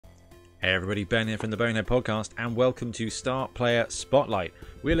Hey everybody, Ben here from the Bonehead podcast, and welcome to Star Player Spotlight.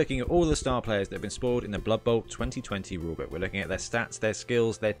 We're looking at all the star players that have been spawned in the Blood Bowl 2020 rulebook. We're looking at their stats, their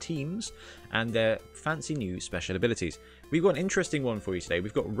skills, their teams, and their fancy new special abilities. We've got an interesting one for you today.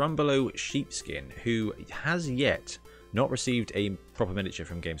 We've got Rumbelow Sheepskin, who has yet not received a proper miniature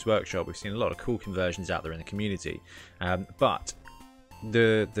from Games Workshop. We've seen a lot of cool conversions out there in the community, but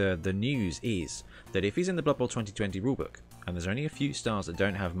the news is that if he's in the Blood Bowl 2020 rulebook, and there's only a few stars that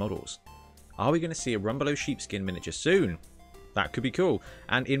don't have models, are we going to see a Rumbelow Sheepskin miniature soon? That could be cool.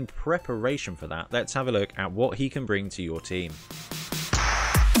 And in preparation for that, let's have a look at what he can bring to your team.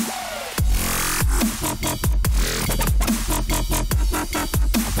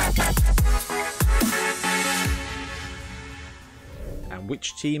 And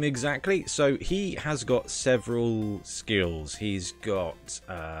which team exactly? So he has got several skills. He's got,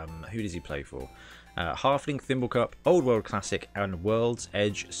 who does he play for? Halfling Thimble Cup, Old World Classic, and World's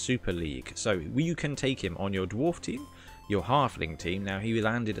Edge Super League. So you can take him on your Dwarf team, your Halfling team. Now he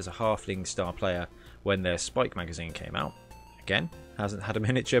landed as a Halfling star player when their Spike magazine came out. Again, hasn't had a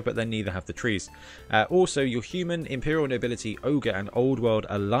miniature, but then neither have the trees. Also, your Human, Imperial Nobility, Ogre, and Old World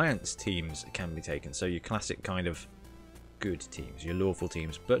Alliance teams can be taken. So your classic kind of good teams, your lawful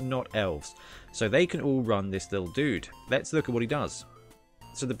teams, but not elves. So they can all run this little dude. Let's look at what he does.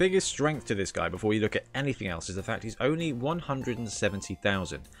 So the biggest strength to this guy, before you look at anything else, is the fact he's only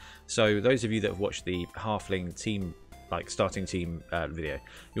 170,000. So those of you that have watched the Halfling team, like starting team video,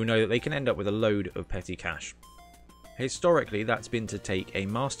 you'll know that they can end up with a load of petty cash. Historically, that's been to take a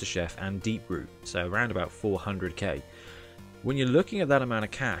Master Chef and Deep Root, so around about 400k. When you're looking at that amount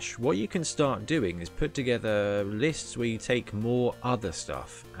of cash, what you can start doing is put together lists where you take more other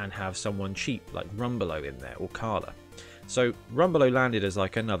stuff and have someone cheap like Rumbelow in there, or Carla. So Rumbelow landed as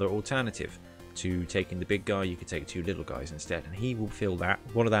like another alternative to taking the big guy. You could take two little guys instead, and he will fill that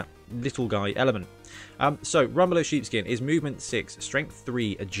one of that little guy element. So Rumbelow Sheepskin is movement 6, strength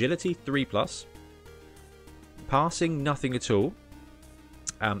 3, agility 3+, passing nothing at all,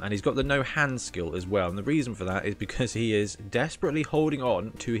 and he's got the no hand skill as well. And the reason for that is because he is desperately holding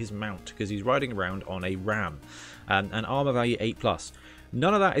on to his mount because he's riding around on a ram, and armor value 8+.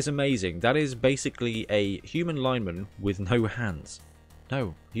 None of that is amazing. That is basically a human lineman with no hands.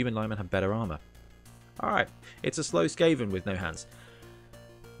 No, human linemen have better armor. Alright, it's a slow Skaven with no hands.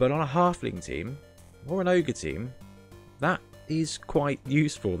 But on a Halfling team, or an Ogre team, that is quite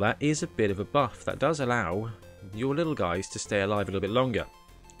useful. That is a bit of a buff. That does allow your little guys to stay alive a little bit longer.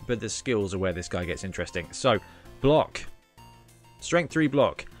 But the skills are where this guy gets interesting. So, block. Strength 3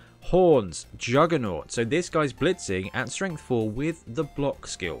 block. Horns, Juggernaut. So this guy's blitzing at strength 4 with the block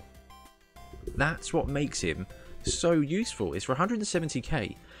skill. That's what makes him so useful. It's for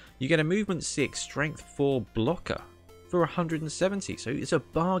 170k. You get a movement 6, strength 4 blocker for 170. So it's a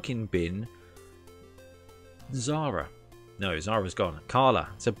bargain bin. Zara. No, Zara's gone. Carla.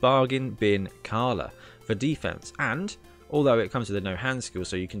 It's a bargain bin Carla for defense. And although it comes with a no hand skill,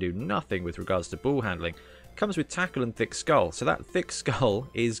 so you can do nothing with regards to ball handling, comes with tackle and thick skull. So that thick skull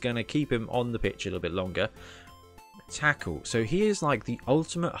is going to keep him on the pitch a little bit longer. Tackle. So he is like the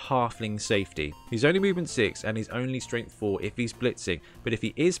ultimate Halfling safety. He's only movement 6 and he's only strength 4 if he's blitzing. But if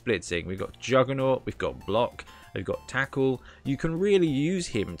he is blitzing, we've got Juggernaut, we've got block, we've got tackle. You can really use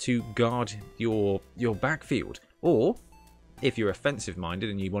him to guard your backfield. Or if you're offensive minded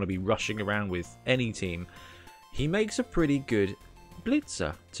and you want to be rushing around with any team, he makes a pretty good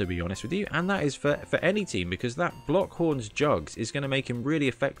blitzer, to be honest with you, and that is for any team, because that block horns jugs is going to make him really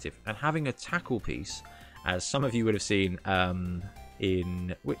effective. And having a tackle piece, as some of you would have seen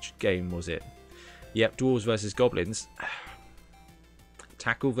in which game was it? Yep, Dwarves versus Goblins.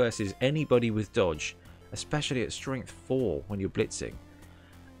 Tackle versus anybody with dodge, especially at strength 4 when you're blitzing.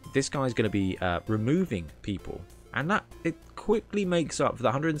 This guy's going to be removing people, and that it quickly makes up for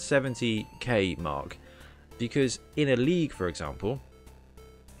the 170k mark, because in a league, for example,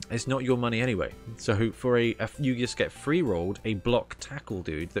 it's not your money anyway. So for you just get free rolled a block tackle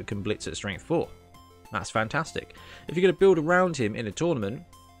dude that can blitz at strength 4. That's fantastic. If you're going to build around him in a tournament,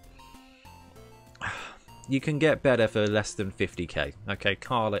 you can get better for less than 50k. Okay,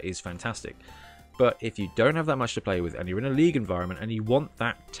 Carla is fantastic. But if you don't have that much to play with and you're in a league environment and you want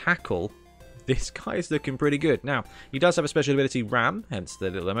that tackle, this guy is looking pretty good. Now, he does have a special ability Ram, hence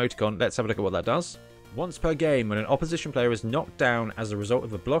the little emoticon. Let's have a look at what that does. Once per game, when an opposition player is knocked down as a result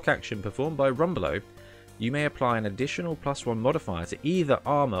of a block action performed by Rumbelow, you may apply an additional +1 modifier to either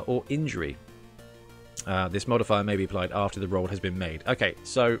armor or injury. This modifier may be applied after the roll has been made. Okay,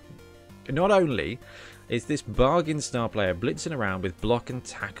 so not only is this bargain star player blitzing around with block and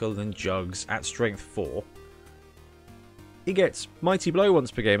tackle and jugs at strength 4, he gets Mighty Blow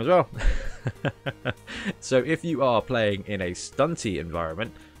once per game as well. So if you are playing in a stunty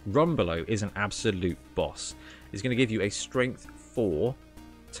environment, Rumbelow is an absolute boss. He's going to give you a strength 4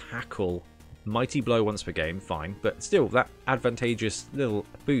 tackle Mighty Blow once per game, fine, but still that advantageous little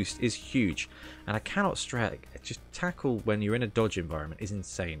boost is huge. And I cannot stress, just tackle when you're in a dodge environment is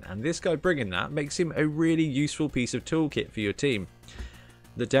insane, and this guy bringing that makes him a really useful piece of toolkit for your team.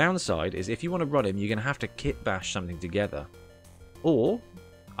 The downside is if you want to run him, you're going to have to kit bash something together. Or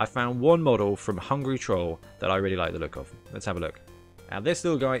I found one model from Hungry Troll that I really like the look of. Let's have a look. Now this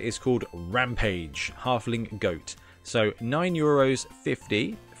little guy is called Rampage Halfling Goat. So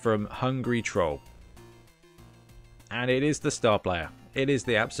 €9.50 from Hungry Troll. And it is the star player. It is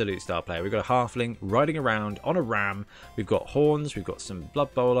the absolute star player. We've got a halfling riding around on a ram. We've got horns. We've got some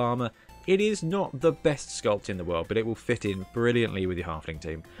Blood Bowl armor. It is not the best sculpt in the world, but it will fit in brilliantly with your halfling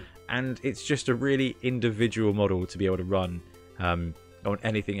team. And it's just a really individual model to be able to run on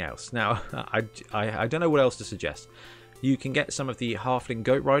anything else. Now, I don't know what else to suggest. You can get some of the halfling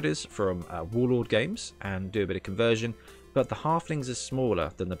goat riders from Warlord games and do a bit of conversion, but the halflings are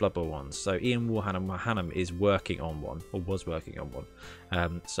smaller than the Blood Bowl ones. So Ian Warhannam is working on one, or was working on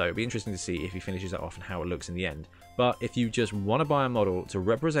one. So it'll be interesting to see if he finishes that off and how it looks in the end. But if you just want to buy a model to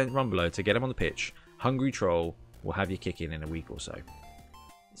represent Rumbelow to get him on the pitch, Hungry Troll will have you kick in a week or so.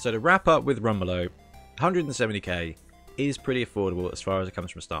 So to wrap up with Rumbelow, 170k is pretty affordable as far as it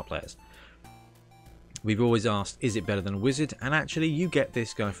comes from star players. We've always asked, is it better than a wizard? And actually, you get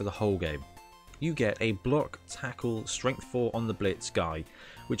this guy for the whole game. You get a block, tackle, strength 4 on the blitz guy,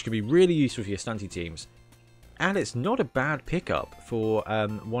 which can be really useful for your stunty teams. And it's not a bad pickup for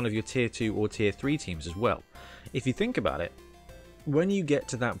one of your tier 2 or tier 3 teams as well. If you think about it, when you get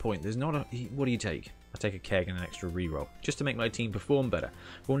to that point, there's not a... What do you take? I take a keg and an extra reroll, just to make my team perform better.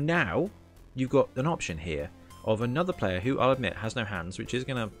 Well, now, you've got an option here of another player who, I'll admit, has no hands, which is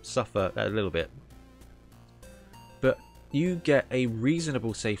going to suffer a little bit. But you get a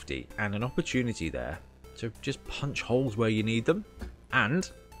reasonable safety and an opportunity there to just punch holes where you need them and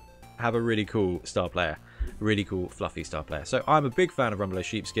have a really cool star player, really cool fluffy star player. So I'm a big fan of Rumbelow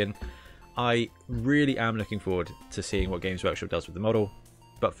Sheepskin. I really am looking forward to seeing what Games Workshop does with the model,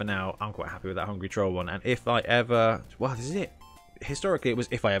 but for now I'm quite happy with that Hungry Troll one. And if I ever, well, this is it. Historically it was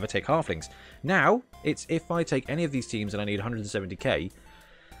if I ever take halflings. Now it's if I take any of these teams and I need 170k,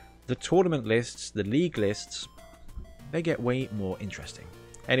 the tournament lists, the league lists, they get way more interesting.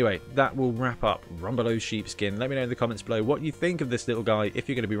 Anyway, that will wrap up Rumbelow Sheepskin. Let me know in the comments below what you think of this little guy, if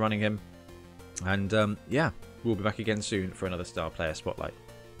you're going to be running him. And yeah, we'll be back again soon for another star player spotlight.